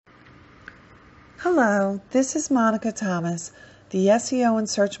Hello, this is Monica Thomas, the SEO and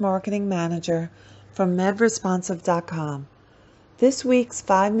Search Marketing Manager from medresponsive.com. This week's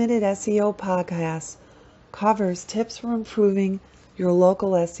 5-Minute SEO podcast covers tips for improving your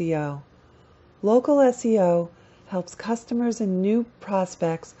local SEO. Local SEO helps customers and new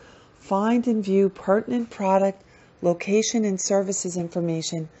prospects find and view pertinent product, location, and services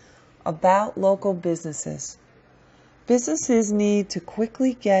information about local businesses. Businesses need to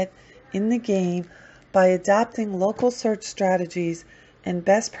quickly get in the game by adopting local search strategies and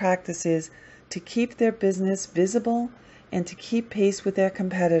best practices to keep their business visible and to keep pace with their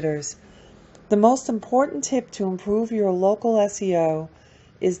competitors. The most important tip to improve your local SEO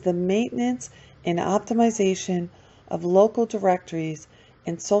is the maintenance and optimization of local directories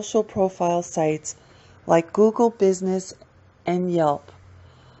and social profile sites like Google Business and Yelp.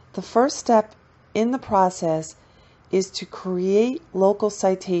 The first step in the process is to create local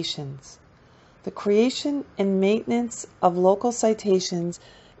citations. The creation and maintenance of local citations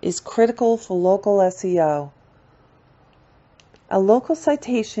is critical for local SEO. A local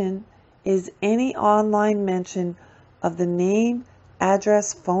citation is any online mention of the name,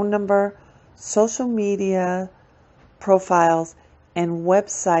 address, phone number, social media profiles, and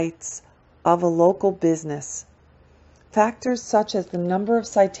websites of a local business. Factors such as the number of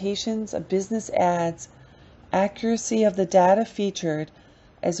citations a business adds, accuracy of the data featured,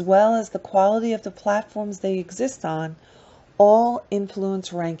 as well as the quality of the platforms they exist on, all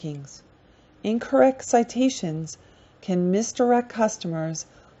influence rankings. Incorrect citations can misdirect customers,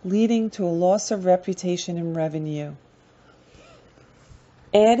 leading to a loss of reputation and revenue.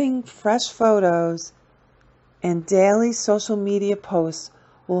 Adding fresh photos and daily social media posts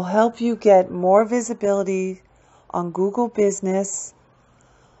will help you get more visibility on Google Business.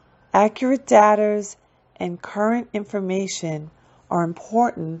 Accurate data and current information are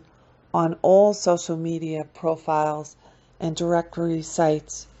important on all social media profiles and directory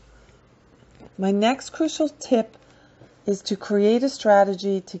sites. My next crucial tip is to create a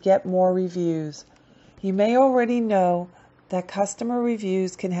strategy to get more reviews. You may already know that customer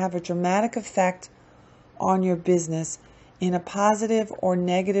reviews can have a dramatic effect on your business in a positive or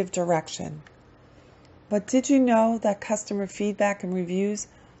negative direction. But did you know that customer feedback and reviews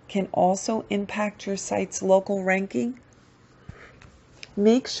can also impact your site's local ranking?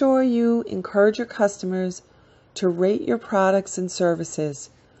 Make sure you encourage your customers to rate your products and services.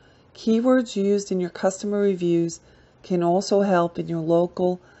 Keywords used in your customer reviews can also help in your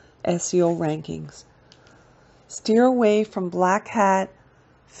local SEO rankings. Steer away from black hat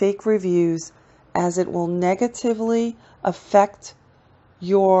fake reviews, as it will negatively affect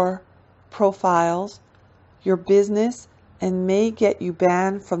your profiles, your business, and may get you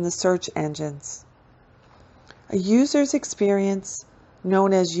banned from the search engines. A user's experience,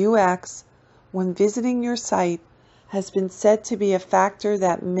 known as UX, when visiting your site has been said to be a factor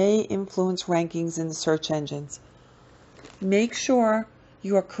that may influence rankings in the search engines. Make sure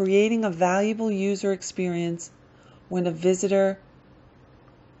you are creating a valuable user experience when a visitor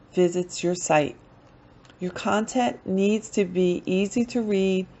visits your site. Your content needs to be easy to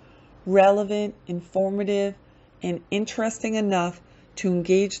read, relevant, informative, and interesting enough to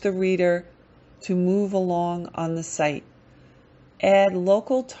engage the reader to move along on the site. Add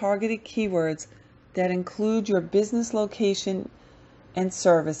local targeted keywords that include your business location and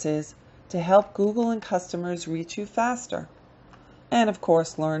services to help Google and customers reach you faster. And of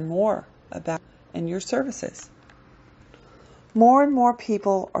course, learn more about and your services. More and more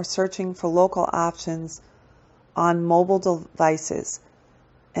people are searching for local options on mobile devices,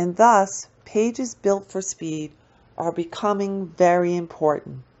 and thus pages built for speed are becoming very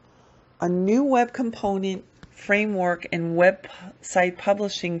important. A new web component framework and website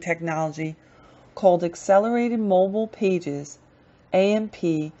publishing technology called Accelerated Mobile Pages, AMP,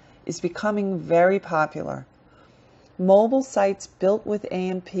 is becoming very popular. Mobile sites built with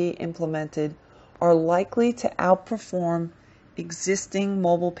AMP implemented are likely to outperform existing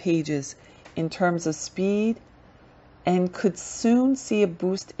mobile pages in terms of speed and could soon see a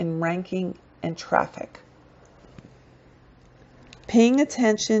boost in ranking and traffic. Paying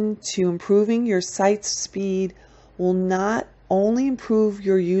attention to improving your site's speed will not only improve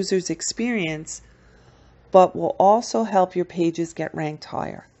your user's experience, but will also help your pages get ranked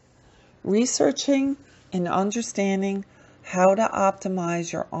higher. Researching and understanding how to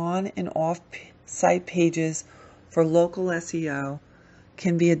optimize your on and off site pages for local SEO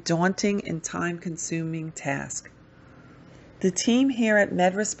can be a daunting and time-consuming task. The team here at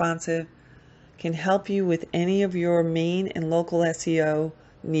MedResponsive can help you with any of your main and local SEO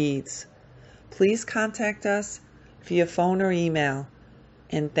needs. Please contact us via phone or email,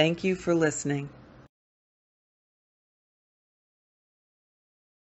 and thank you for listening.